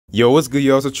Yo, what's good,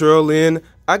 y'all? It's Latrell, and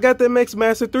I got the MX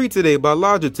Master 3 today by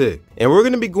Logitech. And we're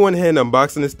going to be going ahead and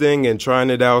unboxing this thing and trying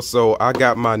it out. So I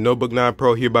got my Notebook 9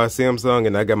 Pro here by Samsung,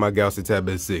 and I got my Galaxy Tab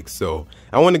S6. So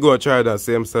I want to go and try it on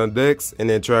Samsung DeX and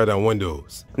then try it on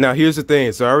Windows. Now here's the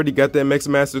thing. So I already got the MX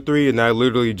Master 3 and I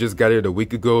literally just got it a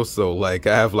week ago. So like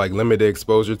I have like limited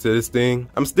exposure to this thing.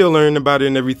 I'm still learning about it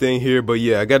and everything here. But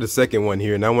yeah, I got a second one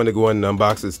here and I want to go ahead and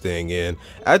unbox this thing. And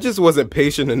I just wasn't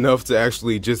patient enough to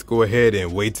actually just go ahead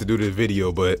and wait to do the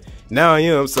video. But now I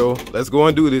am. So let's go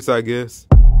and do this, I guess.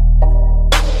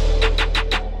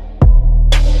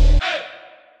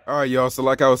 Alright y'all, so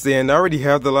like I was saying, I already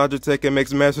have the Logitech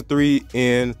MX Master 3,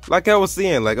 and like I was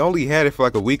saying, like I only had it for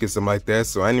like a week or something like that,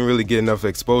 so I didn't really get enough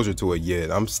exposure to it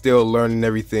yet. I'm still learning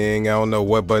everything. I don't know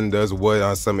what button does what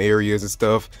on some areas and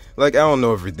stuff. Like I don't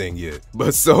know everything yet.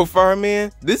 But so far,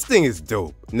 man, this thing is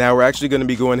dope. Now we're actually going to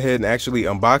be going ahead and actually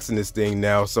unboxing this thing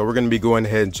now, so we're going to be going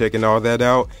ahead and checking all that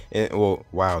out. And well,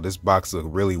 wow, this box looks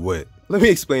really wet. Let me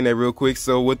explain that real quick.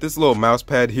 So with this little mouse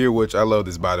pad here, which I love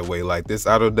this by the way, like this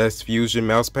Autodesk Fusion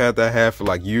mouse pad that I have for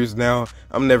like years now,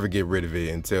 I'm never get rid of it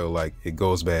until like it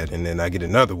goes bad and then I get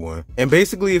another one. And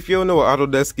basically, if you don't know what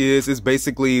Autodesk is, it's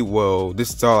basically, well,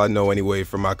 this is all I know anyway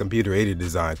from my computer aided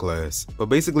design class. But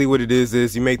basically what it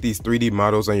is you make these 3D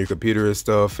models on your computer and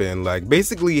stuff, and like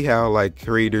basically how like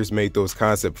creators make those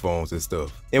concept phones and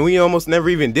stuff. And we almost never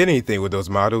even did anything with those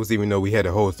models, even though we had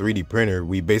a whole 3D printer.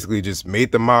 We basically just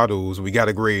made the models, we got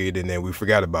a grade, and then we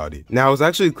forgot about it. Now I was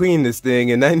actually cleaning this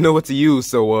thing and I didn't know what to use,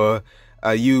 so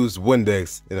I used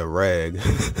Windex in a rag.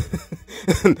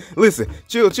 Listen,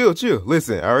 chill.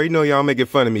 Listen, I already know y'all making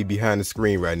fun of me behind the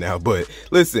screen right now, but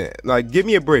listen, like give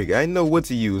me a break. I didn't know what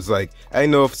to use. Like I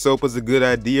didn't know if soap was a good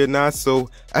idea or not, so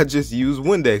I just used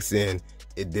Windex and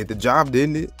it did the job,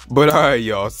 didn't it? But alright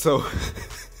y'all, so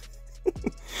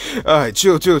alright,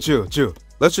 chill.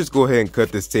 Let's just go ahead and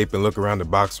cut this tape and look around the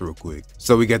box real quick.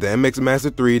 So we got the MX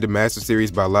Master 3, the Master Series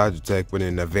by Logitech with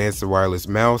an advanced wireless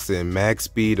mouse and max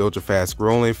speed ultra fast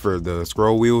scrolling for the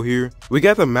scroll wheel here. We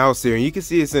got the mouse here and you can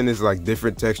see it's in this like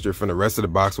different texture from the rest of the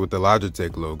box with the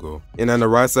Logitech logo. And on the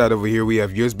right side over here we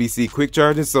have USB-C quick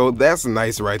charging, so that's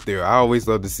nice right there. I always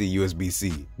love to see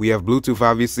USB-C. We have Bluetooth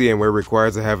obviously, and we're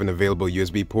required to have an available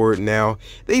USB port. Now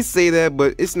they say that,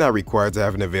 but it's not required to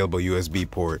have an available USB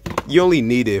port. You only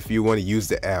need it if you want to use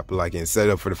the app like and set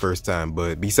up for the first time,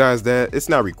 but besides that it's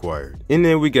not required. And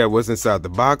then we got what's inside the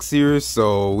box here.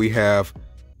 So we have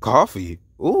coffee.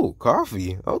 Ooh,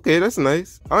 coffee. Okay, that's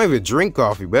nice. I don't even drink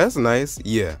coffee, but that's nice.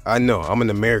 Yeah, I know, I'm an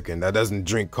American that doesn't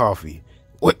drink coffee.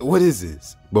 What is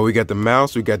this? But we got the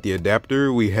mouse, we got the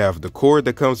adapter, we have the cord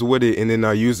that comes with it, and then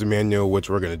our user manual,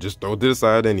 which we're gonna just throw to the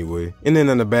side anyway. And then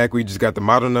on the back, we just got the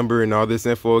model number and all this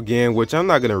info again, which I'm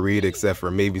not gonna read except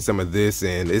for maybe some of this.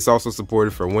 And it's also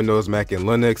supported for Windows, Mac, and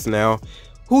Linux. Now,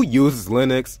 who uses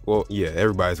Linux? Well, yeah,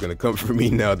 everybody's gonna come for me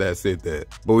now that I said that.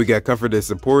 But we got comfort and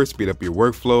support, speed up your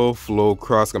workflow, flow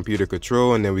cross computer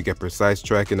control, and then we got precise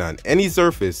tracking on any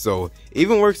surface. So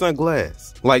even works on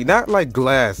glass. Like not like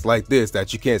glass like this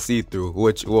that you can't see through,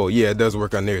 which, well, yeah, it does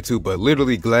work on there too, but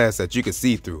literally glass that you can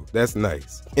see through. That's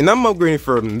nice. And I'm upgrading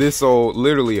from this old,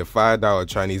 literally a $5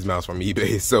 Chinese mouse from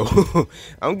eBay, so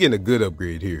I'm getting a good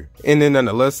upgrade here. And then on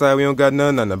the left side, we don't got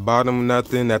none. On the bottom,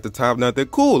 nothing. At the top, nothing.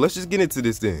 Cool, let's just get into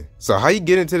this thing. So how you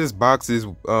get into this box is,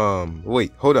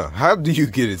 wait, hold on. How do you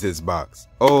get into this box?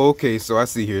 Oh, okay, so I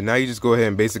see here. Now you just go ahead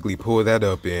and basically pull that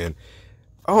up and,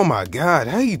 oh my God,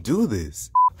 how you do this?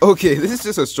 Okay, this is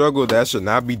just a struggle that I should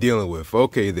not be dealing with.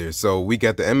 Okay there, so we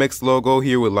got the MX logo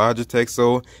here with Logitech,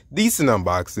 so decent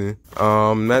unboxing.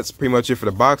 That's pretty much it for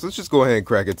the box. Let's just go ahead and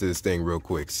crack into this thing real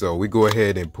quick. So we go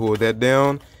ahead and pull that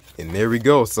down, and there we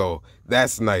go. So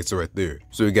that's nice right there.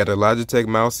 So we got a Logitech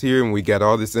mouse here and we got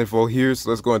all this info here. So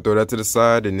let's go and throw that to the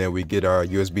side, and then we get our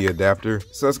USB adapter.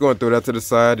 So let's go and throw that to the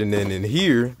side, and then in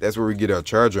here, that's where we get our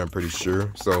charger, I'm pretty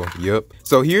sure. So, yep.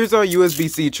 So here's our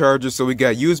USB-C charger. So we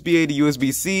got USB-A to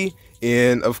USB-C.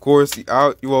 And of course,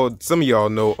 well, some of y'all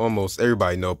know, almost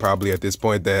everybody know probably at this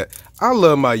point, that I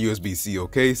love my USB-C,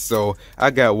 okay? So I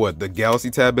got what? The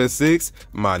Galaxy Tab S6,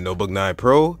 my Notebook 9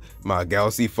 Pro, my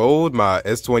Galaxy Fold, my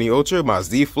S20 Ultra, my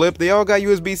Z Flip, they all got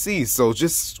USB-C, so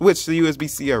just switch to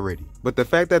USB-C already. But the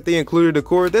fact that they included the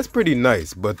cord, that's pretty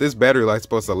nice, but this battery life's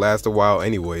supposed to last a while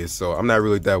anyway, so I'm not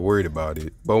really that worried about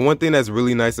it. But one thing that's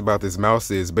really nice about this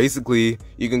mouse is basically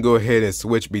you can go ahead and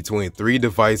switch between 3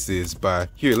 devices by,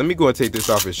 here, let me go and take this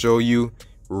off and show you.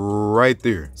 right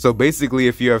there. So basically,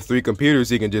 if you have 3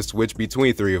 computers, you can just switch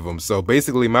between 3 of them. So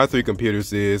basically, my 3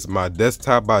 computers is my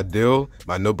desktop by Dell,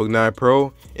 my Notebook 9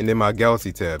 Pro, and then my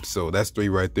Galaxy Tab. So that's 3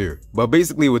 right there. But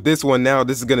basically with this one now,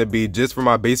 this is gonna be just for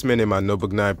my basement and my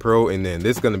Notebook 9 Pro, and then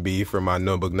this is gonna be for my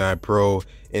Notebook 9 Pro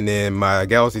and then my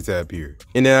Galaxy Tab here.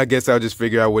 And then I guess I'll just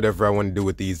figure out whatever I want to do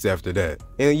with these after that.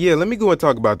 And yeah, let me go and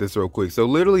talk about this real quick. So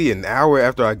literally an hour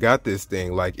after I got this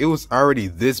thing, like it was already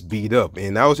this beat up,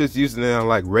 and I was just using it on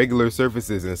like regular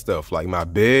surfaces and stuff, like my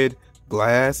bed,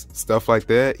 glass, stuff like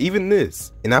that, even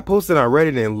this. And I posted on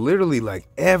Reddit, and literally like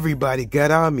everybody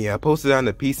got on me. I posted on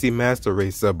the PC Master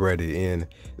Race subreddit, and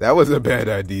that was a bad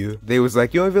idea. They was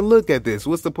like, you don't even look at this.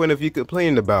 What's the point of you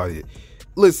complaining about it?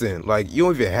 Listen, like, you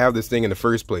don't even have this thing in the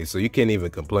first place, so you can't even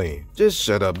complain. Just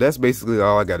shut up. That's basically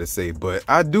all I gotta say. But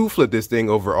I do flip this thing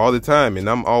over all the time, and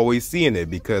I'm always seeing it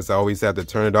because I always have to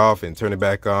turn it off and turn it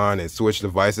back on and switch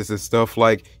devices and stuff.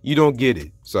 Like, you don't get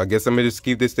it. So I guess I'm gonna just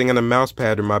keep this thing on a mouse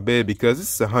pad in my bed because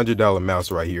this is a $100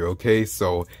 mouse right here, okay?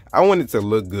 So I want it to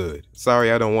look good.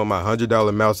 Sorry, I don't want my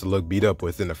 $100 mouse to look beat up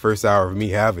within the first hour of me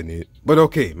having it. But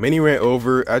okay, mini rant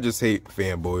over. I just hate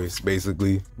fanboys,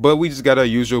 basically. But we just got our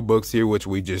usual books here, which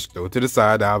we just throw to the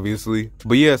side, obviously.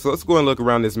 But yeah, so let's go and look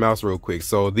around this mouse real quick.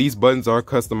 So these buttons are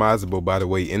customizable, by the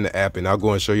way, in the app, and I'll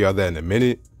go and show y'all that in a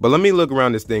minute. But let me look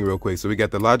around this thing real quick. So we got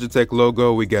the Logitech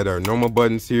logo, we got our normal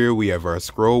buttons here, we have our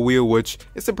scroll wheel, which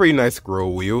it's a pretty nice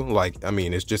scroll wheel. Like, I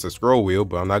mean, it's just a scroll wheel,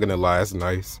 but I'm not gonna lie, it's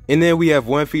nice. And then we have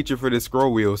one feature for this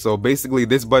scroll wheel. So basically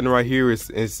this button right here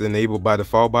is enabled by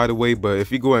default, by the way, but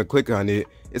if you go and click on it,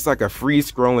 it's like a free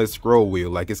scrolling scroll wheel.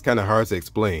 Like, it's kind of hard to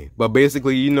explain, but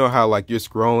basically, you know how like you're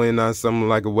scrolling on something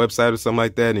like a website or something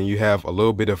like that, and you have a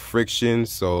little bit of friction,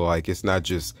 so like it's not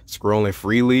just scrolling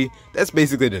freely. That's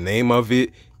basically the name of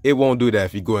it. It won't do that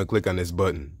if you go and click on this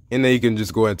button. And then you can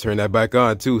just go and turn that back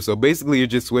on too. So basically you're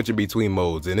just switching between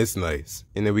modes, and it's nice.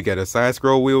 And then we got a side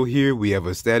scroll wheel here. We have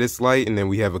a status light, and then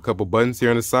we have a couple buttons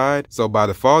here on the side. So by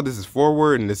default, this is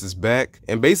forward and this is back.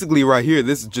 And basically right here,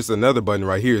 this is just another button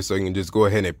right here. So you can just go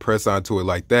ahead and press onto it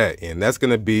like that. And that's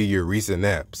gonna be your recent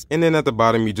apps. And then at the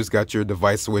bottom, you just got your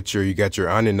device switcher. You got your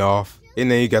on and off. And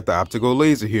then you got the optical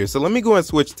laser here. So let me go and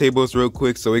switch tables real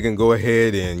quick so we can go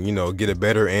ahead and, you know, get a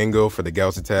better angle for the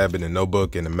Galaxy Tab and the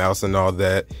notebook and the mouse and all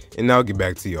that. And I'll get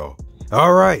back to y'all.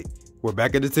 All right, we're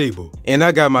back at the table. And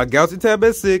I got my Galaxy Tab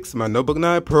S6, my Notebook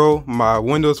 9 Pro, my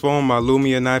Windows Phone, my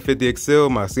Lumia 950 XL,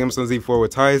 my Samsung Z4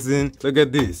 with Tizen. Look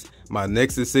at this, my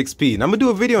Nexus 6P. And I'm gonna do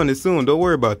a video on this soon, don't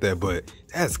worry about that, but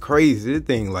that's crazy. This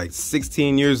thing like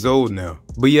 16 years old now.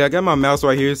 But yeah, I got my mouse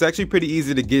right here. It's actually pretty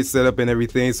easy to get set up and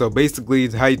everything. So basically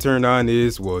how you turn on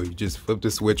is, well, you just flip the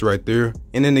switch right there.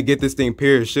 And then to get this thing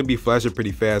paired, it should be flashing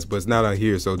pretty fast, but it's not on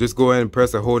here. So just go ahead and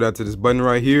press and hold out to this button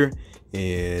right here.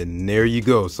 And there you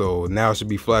go. So now it should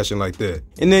be flashing like that.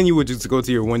 And then you would just go to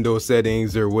your Windows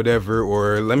settings or whatever,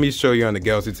 or let me show you on the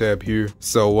Galaxy Tab here.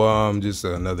 So just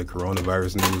another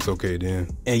coronavirus news. Okay then.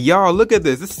 And y'all, look at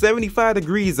this. It's 75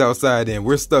 degrees outside and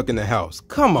we're stuck in the house.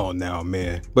 Come on now,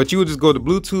 man. But you would just go to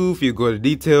Bluetooth, you go to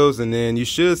details, and then you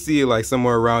should see it like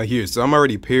somewhere around here. So I'm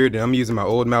already paired, and I'm using my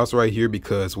old mouse right here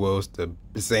because, well, it's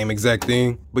the same exact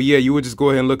thing. But yeah, you would just go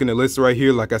ahead and look in the list right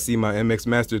here, like I see my MX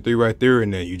Master 3 right there,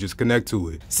 and then you just connect to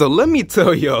it. So let me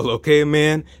tell y'all, okay,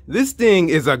 man, this thing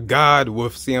is a god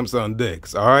with Samsung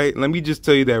DeX. All right, let me just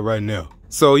tell you that right now.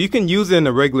 So you can use it in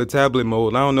the regular tablet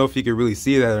mode. I don't know if you can really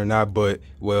see that or not, but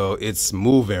well, it's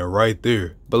moving right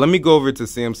there. But let me go over to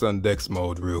Samsung DeX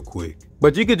mode real quick.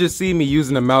 But you could just see me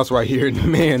using the mouse right here.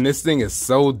 Man, this thing is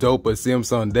so dope with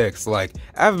Samsung DeX. Like,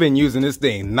 I've been using this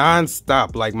thing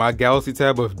non-stop, like my Galaxy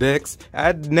Tab with DeX.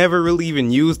 I'd never really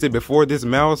even used it before this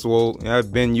mouse. Well,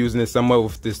 I've been using it somewhat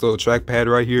with this little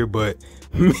trackpad right here, but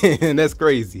man, that's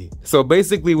crazy. So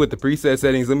basically with the preset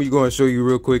settings, let me go and show you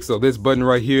real quick. So this button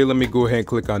right here, let me go ahead and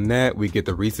click on that. We get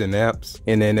the recent apps.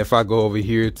 And then if I go over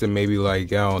here to maybe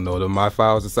like, I don't know, the My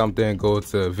Files or something, go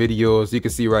to videos, you can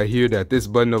see right here that this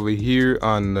button over here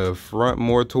on the front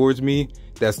more towards me,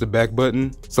 that's the back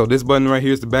button. So this button right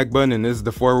here is the back button, and this is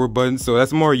the forward button. So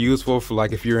that's more useful for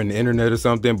like if you're in the internet or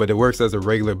something, but it works as a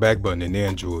regular back button in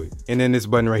Android. And then this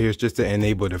button right here is just to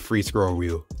enable the free scroll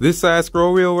wheel. This side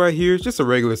scroll wheel right here is just a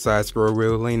regular side scroll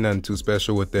wheel. Ain't nothing too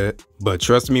special with that. But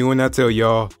trust me when I tell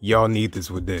y'all, y'all need this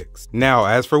with DeX. Now,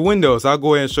 as for Windows, I'll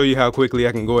go ahead and show you how quickly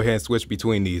I can go ahead and switch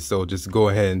between these. So just go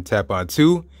ahead and tap on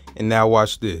 2. And now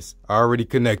watch this. I already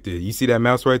connected. You see that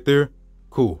mouse right there?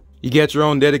 Cool. You get your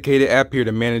own dedicated app here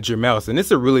to manage your mouse, and it's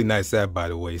a really nice app, by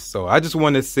the way. So I just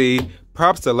want to say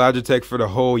props to Logitech for the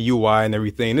whole UI and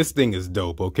everything. This thing is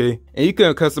dope, okay? And you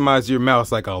can customize your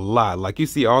mouse like a lot. Like you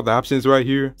see all the options right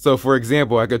here. So for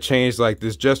example, I could change like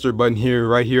this gesture button here,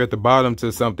 right here at the bottom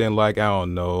to something like, I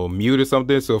don't know, mute or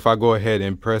something. So if I go ahead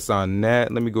and press on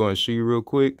that, let me go and show you real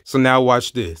quick. So now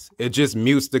watch this. It just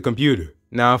mutes the computer.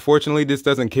 Now, unfortunately, this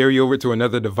doesn't carry over to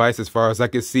another device as far as I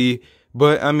can see.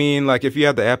 But I mean, like if you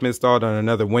have the app installed on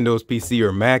another Windows PC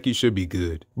or Mac, you should be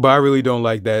good. But I really don't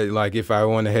like that. Like if I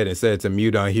went ahead and set it to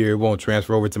mute on here, it won't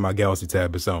transfer over to my Galaxy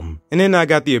tab or something. And then I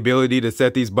got the ability to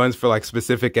set these buttons for like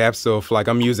specific apps. So if like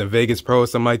I'm using Vegas Pro or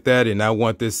something like that, and I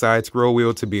want this side scroll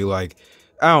wheel to be like,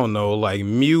 I don't know, like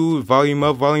mute, volume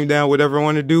up, volume down, whatever I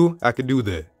want to do, I could do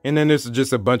that. And then there's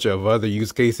just a bunch of other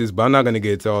use cases, but I'm not going to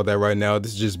get into all that right now.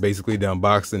 This is just basically the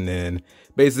unboxing and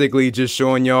basically just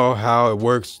showing y'all how it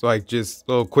works, like just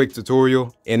a little quick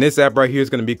tutorial. And this app right here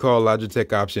is going to be called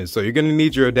Logitech Options. So you're going to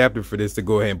need your adapter for this to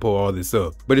go ahead and pull all this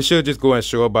up. But it should just go and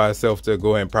show up by itself to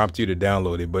go ahead and prompt you to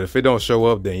download it. But if it don't show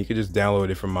up, then you can just download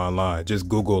it from online. Just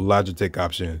Google Logitech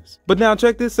Options. But now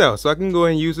check this out. So I can go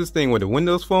ahead and use this thing with a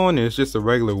Windows phone, and it's just a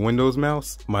regular Windows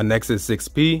mouse. My Nexus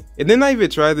 6P. And then I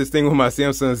even tried this thing with my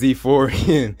Samsung Z4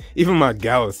 and even my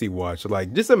Galaxy watch.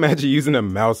 Like just imagine using a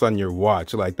mouse on your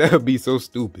watch. Like that would be so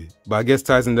stupid. But I guess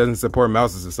Tyson doesn't support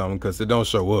mouses or something because it don't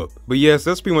show up. But yes,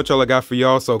 that's pretty much all I got for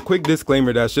y'all. So quick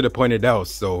disclaimer that I should have pointed out.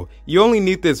 So you only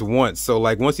need this once. So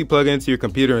like once you plug it into your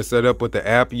computer and set up with the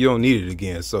app, you don't need it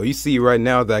again. So you see right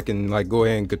now that I can like go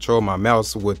ahead and control my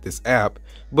mouse with this app,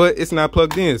 but it's not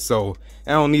plugged in. So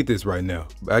I don't need this right now.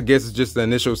 I guess it's just the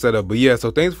initial setup. But yeah,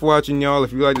 so thanks for watching, y'all.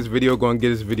 If you like this video, go and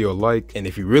give this video a like. And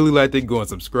if you really liked it, go and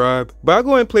subscribe. But I'll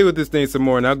go and play with this thing some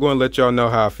more, and I'll go and let y'all know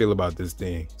how I feel about this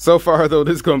thing. So far though,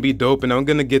 this is gonna be dope, and I'm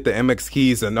gonna get the MX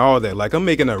keys and all that. Like I'm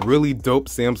making a really dope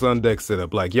Samsung DeX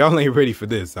setup. Like y'all ain't ready for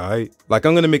this, alright? Like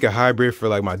I'm gonna make a hybrid for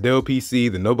like my Dell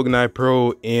PC, the Notebook 9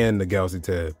 Pro, and the Galaxy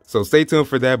Tab. So stay tuned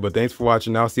for that, but thanks for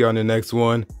watching. I'll see y'all in the next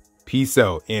one. Peace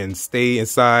out, and stay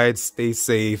inside, stay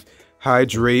safe.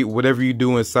 Hydrate, whatever you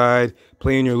do inside,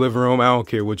 play in your living room, I don't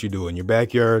care what you do, in your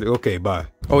backyard, okay, bye.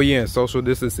 Oh yeah, and social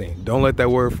distancing. Don't let that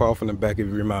word fall from the back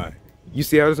of your mind. You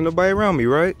see how there's nobody around me,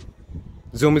 right?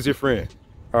 Zoom is your friend.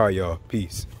 All right, y'all,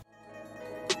 peace.